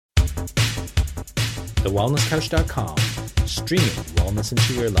TheWellnessCouch.com, streaming wellness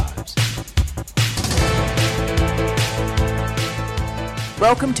into your lives.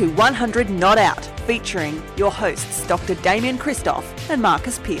 Welcome to 100 Not Out, featuring your hosts Dr. Damien Christoph and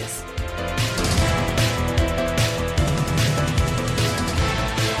Marcus Pearce.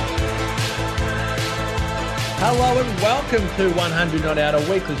 Hello and welcome to 100 Not Out,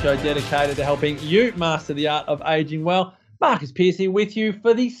 a weekly show dedicated to helping you master the art of aging well. Marcus Pearce here with you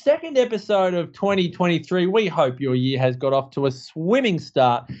for the second episode of 2023. We hope your year has got off to a swimming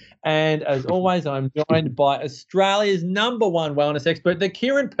start. And as always, I'm joined by Australia's number one wellness expert, the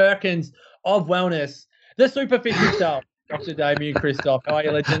Kieran Perkins of wellness, the superfish himself, Dr. Damien Christoph. How are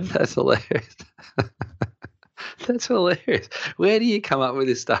you, legend? That's hilarious. That's hilarious. Where do you come up with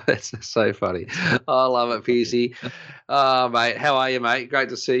this stuff? That's so funny. I love it, Piercy. Oh, mate, how are you, mate? Great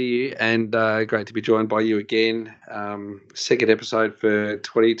to see you and great to be joined by you again. Second episode for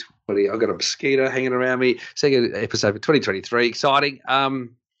 2020. I've got a mosquito hanging around me. Second episode for 2023. Exciting.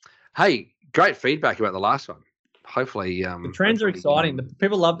 Hey, great feedback about the last one. Hopefully. The trends are exciting. The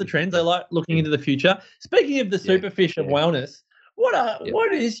people love the trends. They like looking into the future. Speaking of the superfish of wellness,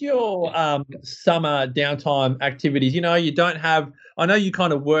 what is your summer downtime activities? You know, you don't have – I know you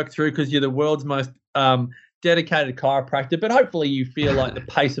kind of work through because you're the world's most dedicated chiropractor, but hopefully you feel like the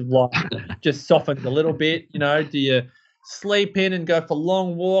pace of life just softens a little bit. You know, do you sleep in and go for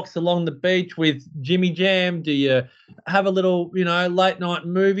long walks along the beach with Jimmy Jam? Do you have a little, late night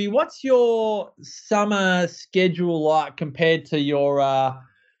movie? What's your summer schedule like compared to your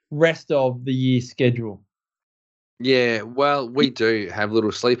rest of the year schedule? Yeah, well, we do have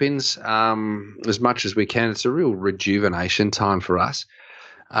little sleep-ins as much as we can. It's a real rejuvenation time for us.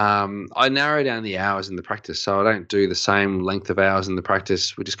 I narrow down the hours in the practice, so I don't do the same length of hours in the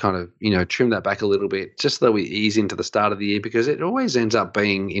practice. We just kind of, trim that back a little bit just so that we ease into the start of the year because it always ends up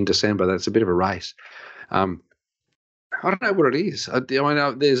being in December. That's a bit of a race. I don't know what it is. I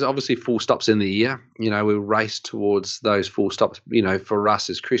mean, there's obviously full stops in the year. We race towards those full stops. For us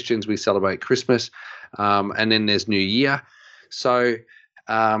as Christians, we celebrate Christmas. And then there's New Year. So,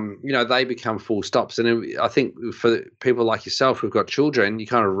 they become full stops. And I think for people like yourself who've got children, you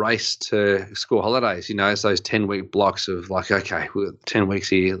kind of race to school holidays. It's those 10-week blocks of like, okay, we've got 10 weeks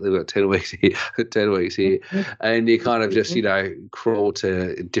here, we've got 10 weeks here, 10 weeks here. And you kind of just, crawl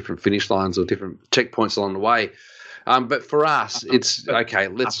to different finish lines or different checkpoints along the way. But for us, it's, okay,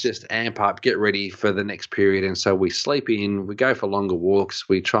 let's just amp up, get ready for the next period. And so we sleep in, we go for longer walks,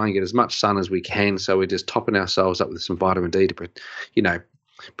 we try and get as much sun as we can. So we're just topping ourselves up with some vitamin D to,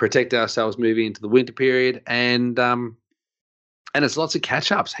 protect ourselves moving into the winter period. And it's lots of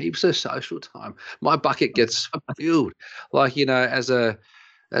catch-ups, heaps of social time. My bucket gets filled. Like, as a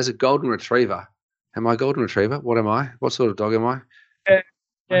golden retriever. Am I a golden retriever? What am I? What sort of dog am I?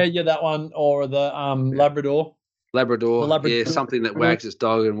 Yeah, you're that one, or the Labrador. Labrador, yeah, something that wags its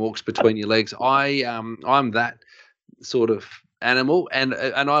dog and walks between your legs. I'm that sort of animal, and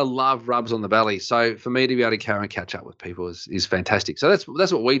I love rubs on the belly. So for me to be able to carry and catch up with people is fantastic. So that's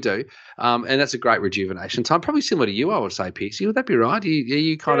what we do, and that's a great rejuvenation time. Probably similar to you, I would say, Piercy. Would that be right? Are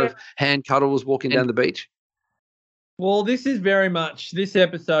you kind of hand cuddles walking down the beach? Well, this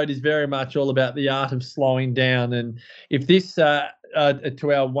episode is very much all about the art of slowing down. And if this, to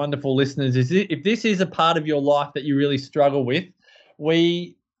our wonderful listeners, if this is a part of your life that you really struggle with,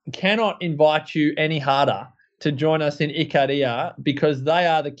 we cannot invite you any harder to join us in Ikaria because they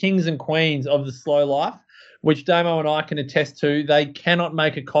are the kings and queens of the slow life, which Damo and I can attest to. They cannot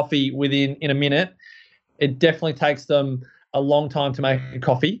make a coffee in a minute. It definitely takes them a long time to make a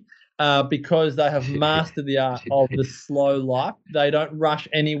coffee. Because they have mastered the art of the slow life. They don't rush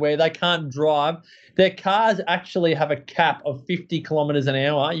anywhere. They can't drive. Their cars actually have a cap of 50 kilometres an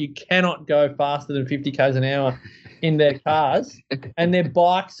hour. You cannot go faster than 50 k's an hour in their cars. And their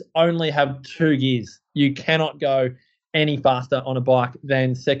bikes only have 2 gears. You cannot go any faster on a bike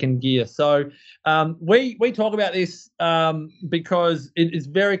than second gear. So we talk about this because it is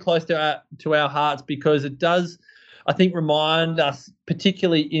very close to our hearts because it does, I think, remind us,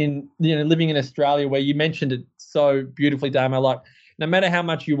 particularly in living in Australia, where you mentioned it so beautifully, Damo. Like, no matter how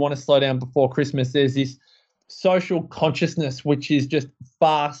much you want to slow down before Christmas, there's this social consciousness which is just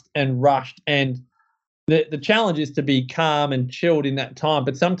fast and rushed, and the challenge is to be calm and chilled in that time.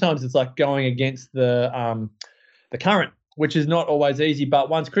 But sometimes it's like going against the current, which is not always easy. But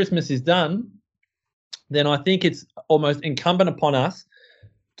once Christmas is done, then I think it's almost incumbent upon us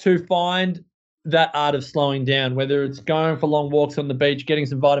to find that art of slowing down, whether it's going for long walks on the beach, getting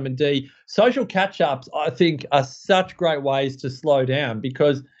some vitamin D. Social catch-ups, I think, are such great ways to slow down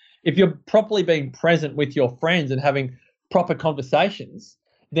because if you're properly being present with your friends and having proper conversations,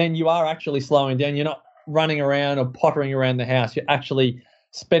 then you are actually slowing down. You're not running around or pottering around the house. You're actually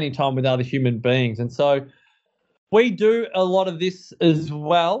spending time with other human beings. And so we do a lot of this as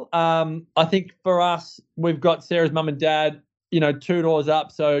well. I think for us, we've got Sarah's mum and dad, 2 doors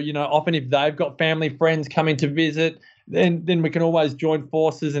up. So, often if they've got family friends coming to visit, then we can always join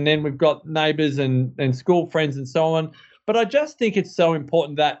forces. And then we've got neighbours and school friends and so on. But I just think it's so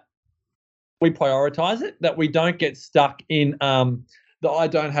important that we prioritise it, that we don't get stuck in the I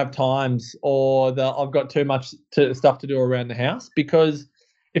don't have times or the I've got too much stuff to do around the house. Because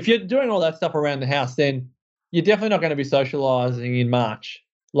if you're doing all that stuff around the house, then you're definitely not going to be socialising in March.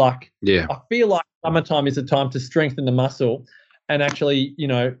 I feel like summertime is a time to strengthen the muscle and actually,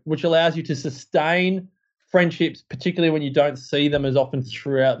 which allows you to sustain friendships, particularly when you don't see them as often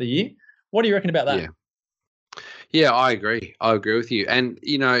throughout the year. What do you reckon about that? Yeah, I agree. I agree with you. And,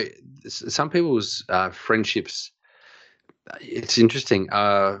 some people's friendships, it's interesting,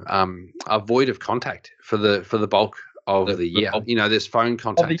 are void of contact for the bulk of the year. There's phone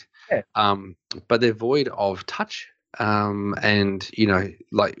contact, but they're void of touch and,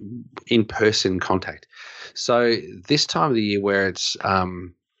 like in-person contact. So this time of the year where it's, the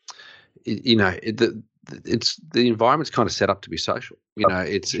environment's kind of set up to be social.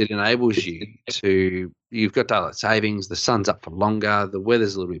 It enables you to. You've got daylight savings. The sun's up for longer. The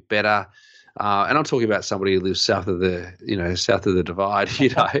weather's a little bit better. And I'm talking about somebody who lives south of the divide.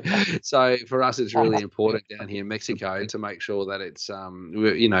 So for us, it's really important down here in Mexico to make sure that it's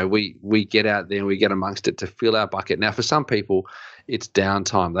we get out there and we get amongst it to fill our bucket. Now, for some people, it's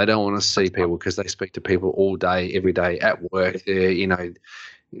downtime. They don't want to see people because they speak to people all day, every day at work.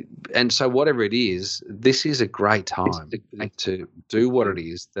 And so whatever it is, this is a great time to do what it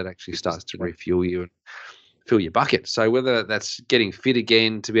is that actually starts to refuel you and fill your bucket. So whether that's getting fit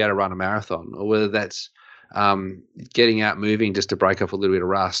again to be able to run a marathon, or whether that's getting out moving just to break off a little bit of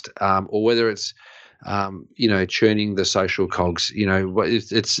rust, or whether it's churning the social cogs,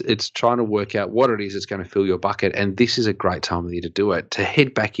 it's trying to work out what it is that's going to fill your bucket. And this is a great time of the year to do it, to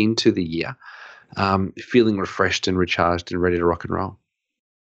head back into the year feeling refreshed and recharged and ready to rock and roll.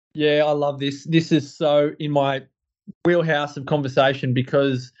 Yeah, I love this. This is so in my wheelhouse of conversation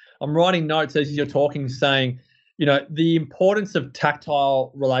because I'm writing notes as you're talking, saying, the importance of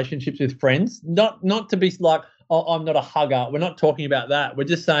tactile relationships with friends, not to be like, oh, I'm not a hugger. We're not talking about that. We're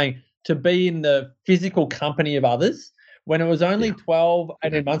just saying to be in the physical company of others. When it was only 12,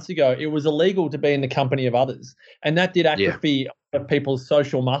 18 months ago, it was illegal to be in the company of others. And that did atrophy of people's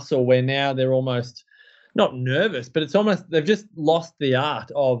social muscle, where now they're almost not nervous, but it's almost they've just lost the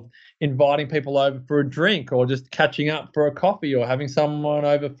art of inviting people over for a drink or just catching up for a coffee or having someone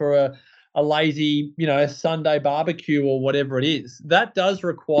over for a lazy, Sunday barbecue or whatever it is. That does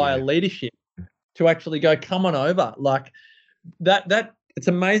require leadership to actually go, come on over. Like that it's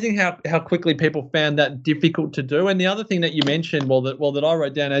amazing how quickly people found that difficult to do. And the other thing that you mentioned, that I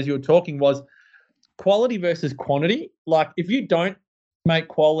wrote down as you were talking, was quality versus quantity. Like if you don't make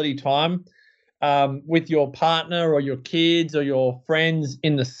quality time with your partner or your kids or your friends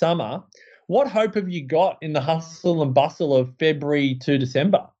in the summer, what hope have you got in the hustle and bustle of February to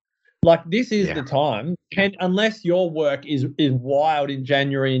December? Like this is the time, and unless your work is wild in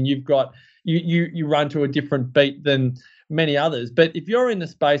January and you've got you run to a different beat than many others. But if you're in the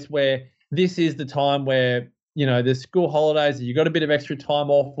space where this is the time where there's school holidays, you've got a bit of extra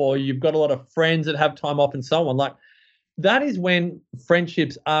time off, or you've got a lot of friends that have time off and so on, like that is when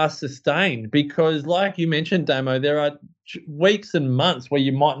friendships are sustained, because like you mentioned, Damo, there are weeks and months where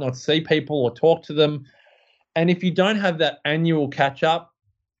you might not see people or talk to them. And if you don't have that annual catch up,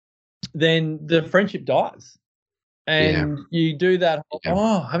 then the friendship dies. And you do that,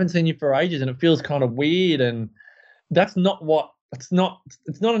 I haven't seen you for ages, and it feels kind of weird. And that's not it's not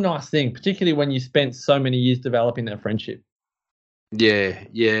a nice thing, particularly when you spent so many years developing that friendship. Yeah,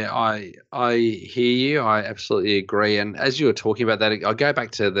 I hear you. I absolutely agree. And as you were talking about that, I go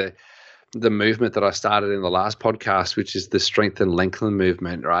back to the movement that I started in the last podcast, which is the strength and lengthen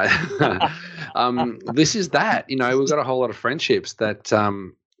movement, right? This is that. We've got a whole lot of friendships that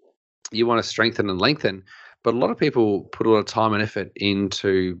you want to strengthen and lengthen, but a lot of people put a lot of time and effort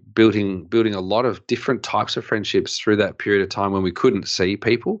into building a lot of different types of friendships through that period of time when we couldn't see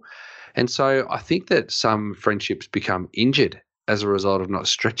people. And so I think that some friendships become injured as a result of not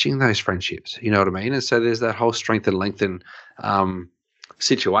stretching those friendships. You know what I mean? And so there's that whole strength and lengthen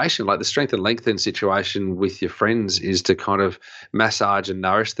situation. Like the strength and lengthen situation with your friends is to kind of massage and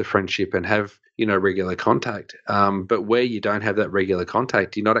nourish the friendship and have, regular contact. But where you don't have that regular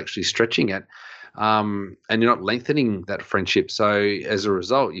contact, you're not actually stretching it. And you're not lengthening that friendship. So as a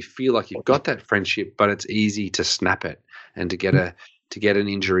result, you feel like you've got that friendship, but it's easy to snap it and to get to get an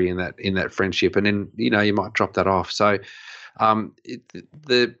injury in that friendship, and then you might drop that off. So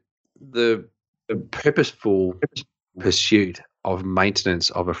the purposeful pursuit of maintenance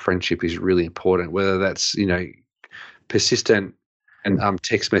of a friendship is really important, whether that's persistent and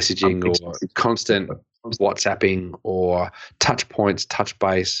text messaging or constant WhatsApping or touch points, touch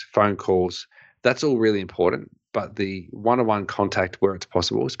base, phone calls. That's all really important. But the one-on-one contact where it's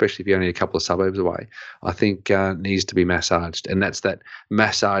possible, especially if you're only a couple of suburbs away, I think needs to be massaged. And that's that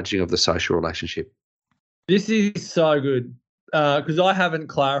massaging of the social relationship. This is so good because I haven't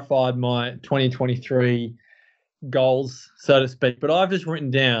clarified my 2023 goals, so to speak, but I've just written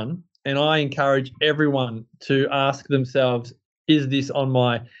down, and I encourage everyone to ask themselves, is this on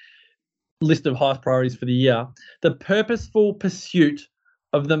my list of highest priorities for the year? The purposeful pursuit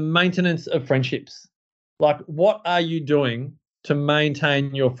of the maintenance of friendships. Like, what are you doing to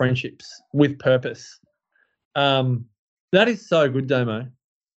maintain your friendships with purpose? That is so good, Damo.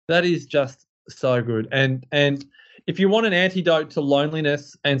 That is just so good. And if you want an antidote to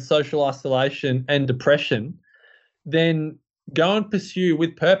loneliness and social isolation and depression, then go and pursue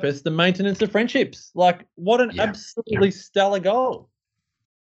with purpose the maintenance of friendships. Like, what an absolutely stellar goal.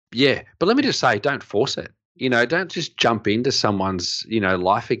 Yeah, but let me just say, don't force it. Don't just jump into someone's,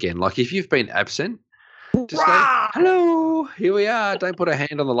 life again. Like, if you've been absent, just go, hello, here we are. Don't put a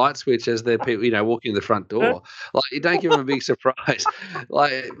hand on the light switch as they're people, walking in the front door. Like, you don't give them a big surprise.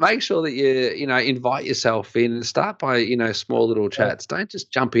 Like, make sure that you, invite yourself in and start by, small little chats. Don't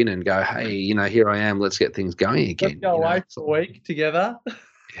just jump in and go, hey, here I am. Let's get things going again. Let's go away for a week together.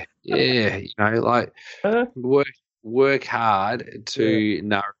 Yeah, work hard to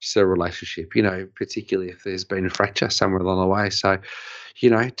nourish the relationship, particularly if there's been a fracture somewhere along the way. So,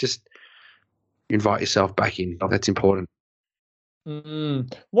 just invite yourself back in. That's important.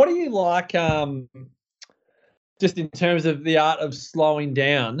 What do you like, just in terms of the art of slowing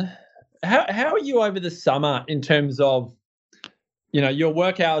down? How are you over the summer in terms of, your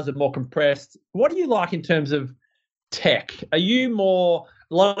work hours are more compressed? What do you like in terms of tech? Are you more?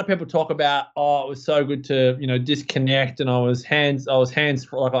 A lot of people talk about, it was so good to, disconnect, and I was hands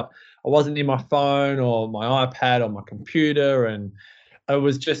for, like, I wasn't in my phone or my iPad or my computer, and it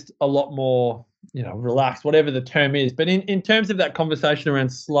was just a lot more, relaxed, whatever the term is. But in terms of that conversation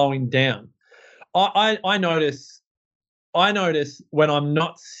around slowing down, I notice when I'm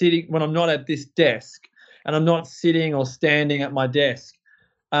not at this desk and I'm not sitting or standing at my desk,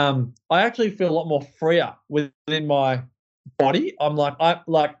 I actually feel a lot more freer within my body. I'm like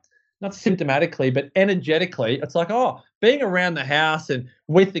not symptomatically, but energetically, it's like, being around the house and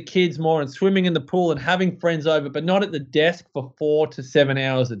with the kids more and swimming in the pool and having friends over, but not at the desk for 4 to 7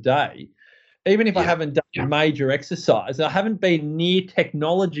 hours a day. Even if I haven't done major exercise, I haven't been near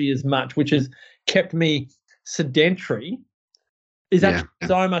technology as much, which has kept me sedentary, is actually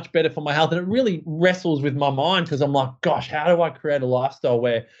so much better for my health. And it really wrestles with my mind because I'm like, gosh, how do I create a lifestyle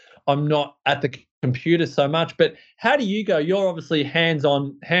where I'm not at the computer so much? But how do you go? You're obviously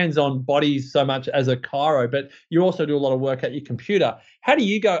hands-on bodies so much as a chiro, but you also do a lot of work at your computer. How do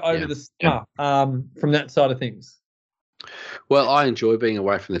you go over the summer from that side of things? Well, I enjoy being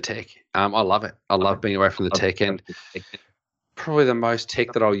away from the tech. I love it. I love being away from the tech, and probably the most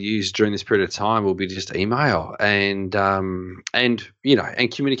tech that I'll use during this period of time will be just email and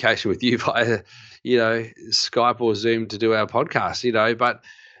communication with you via, Skype or Zoom to do our podcast, but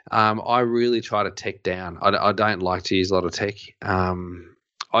I really try to tech down. I don't like to use a lot of tech.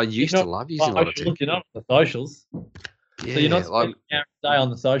 I used to love using a lot of tech. You're not on the socials. Yeah, so you're not spending an hour a day on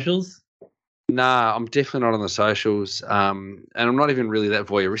the socials? Nah, I'm definitely not on the socials. And I'm not even really that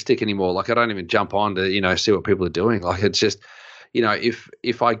voyeuristic anymore. Like, I don't even jump on to, see what people are doing. Like, it's just,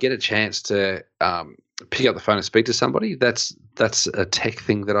 if I get a chance to pick up the phone and speak to somebody, that's a tech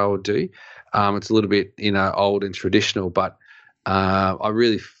thing that I would do. It's a little bit, old and traditional, but I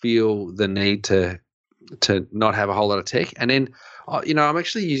really feel the need to not have a whole lot of tech. And then, I'm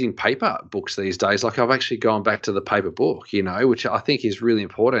actually using paper books these days. Like, I've actually gone back to the paper book, which I think is really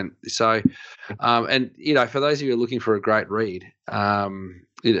important. So, and for those of you who are looking for a great read, one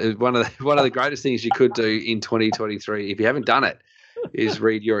of the greatest things you could do in 2023, if you haven't done it, is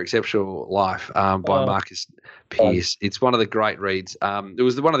read Your Exceptional Life by Marcus Pearce. It's one of the great reads. It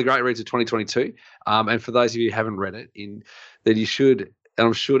was one of the great reads of 2022. And for those of you who haven't read it, that you should. And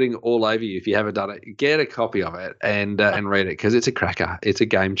I'm shooting all over you if you haven't done it. Get a copy of it and read it, because it's a cracker. It's a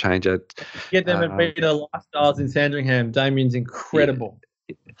game changer. Get them at Beta Lifestyles in Sandringham. Damien's incredible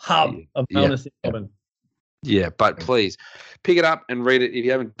hub of wellness in Melbourne. Yeah, but please pick it up and read it. If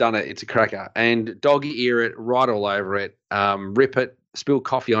you haven't done it, it's a cracker. And dog ear it, write all over it, rip it, spill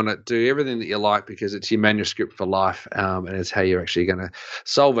coffee on it, do everything that you like because it's your manuscript for life, and it's how you're actually going to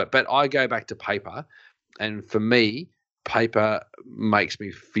solve it. But I go back to paper, and for me, paper makes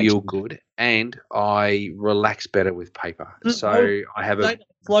me feel good, and I relax better with paper. So I have it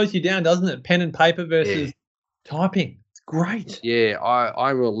slows you down, doesn't it? Pen and paper versus typing. It's great. Yeah,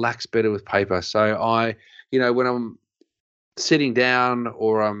 I relax better with paper. So when I'm sitting down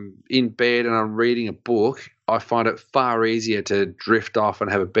or I'm in bed and I'm reading a book, I find it far easier to drift off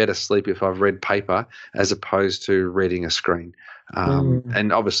and have a better sleep if I've read paper as opposed to reading a screen.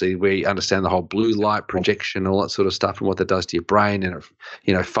 And obviously we understand the whole blue light projection, all that sort of stuff, and what that does to your brain, and it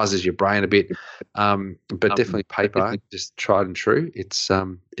fuzzes your brain a bit. But definitely paper, just tried and true. It's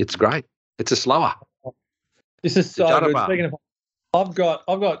great. It's a slower. This is so good. Speaking of, I've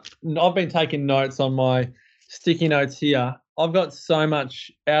been taking notes on my sticky notes here. I've got so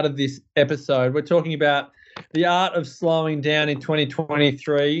much out of this episode. We're talking about the art of slowing down in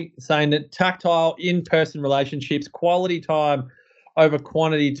 2023, saying that tactile in-person relationships, quality time over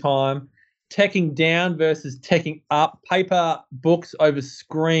quantity time, teching down versus teching up, paper books over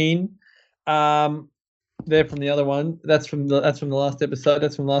screen. They're from the other one. That's from the last episode.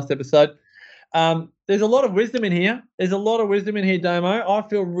 There's a lot of wisdom in here. Damo. I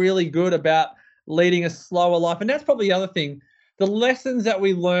feel really good about leading a slower life. And that's probably the other thing. The lessons that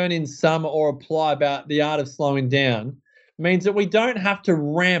we learn in summer or apply about the art of slowing down means that we don't have to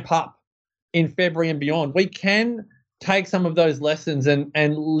ramp up in February and beyond. We can take some of those lessons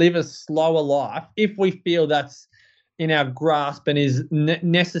and live a slower life if we feel that's in our grasp and is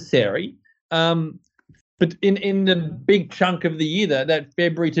necessary. But in the big chunk of the year, that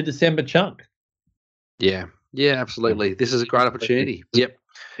February to December chunk. Yeah, absolutely. This is a great opportunity. Yep.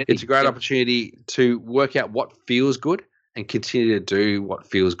 It's a great opportunity to work out what feels good and continue to do what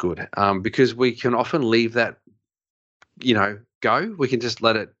feels good, because we can often leave that, go. We can just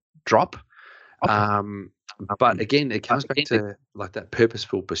let it drop. But again, it comes back to like that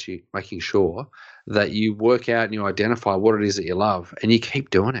purposeful pursuit, making sure that you work out and you identify what it is that you love and you keep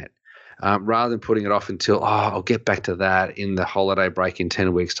doing it, rather than putting it off until, I'll get back to that in the holiday break in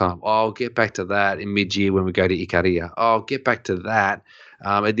 10 weeks' time. I'll get back to that in mid-year when we go to Ikaria. I'll get back to that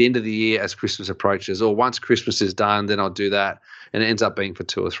at the end of the year as Christmas approaches, or once Christmas is done, then I'll do that. And it ends up being for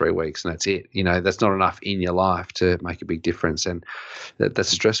 2 or 3 weeks, and that's it. That's not enough in your life to make a big difference, and that's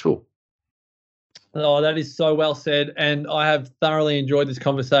stressful. Oh, that is so well said, and I have thoroughly enjoyed this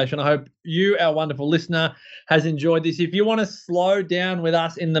conversation. I hope you, our wonderful listener, has enjoyed this. If you want to slow down with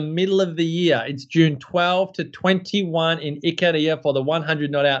us in the middle of the year, it's June 12 to 21 in Ikaria for the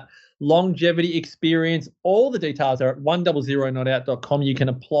 100 Not Out longevity experience. All the details are at 100notout.com. You can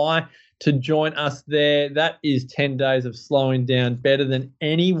apply to join us there. That is 10 days of slowing down better than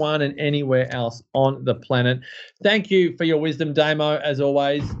anyone and anywhere else on the planet. Thank you for your wisdom, Damo, as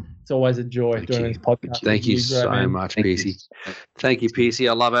always. It's always a joy doing this podcast. Thank you so much, Piercy. Thank you, Piercy.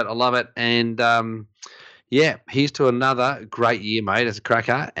 I love it. And here's to another great year, mate. It's a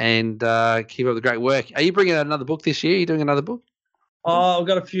cracker. And keep up the great work. Are you bringing out another book this year? Are you doing another book? Oh, I've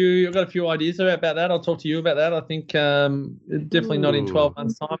got a few ideas about that. I'll talk to you about that. I think definitely not in 12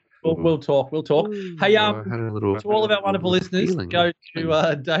 months' time. We'll talk. Hey, to all of our wonderful listeners, go to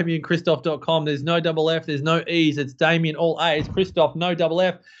DamienChristoff.com. There's no double F, there's no E's. It's Damien, all A's. Christoff, no double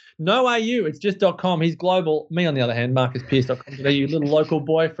F, no AU. It's just .com. He's global. Me, on the other hand, MarcusPearce.com. You little local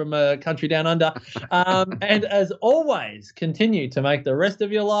boy from a country down under. And as always, continue to make the rest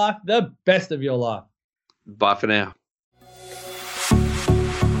of your life the best of your life. Bye for now.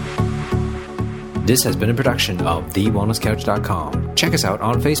 This has been a production of TheWellnessCouch.com. Check us out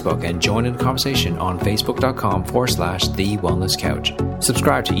on Facebook and join in the conversation on Facebook.com/TheWellnessCouch.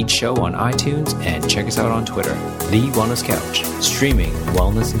 Subscribe to each show on iTunes and check us out on Twitter. The Wellness Couch, streaming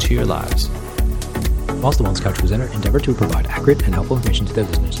wellness into your lives. Whilst the Wellness Couch presenter endeavor to provide accurate and helpful information to their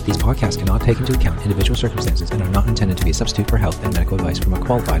listeners, these podcasts cannot take into account individual circumstances and are not intended to be a substitute for health and medical advice from a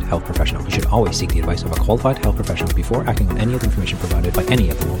qualified health professional. You should always seek the advice of a qualified health professional before acting on any of the information provided by any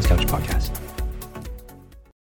of the Wellness Couch podcasts.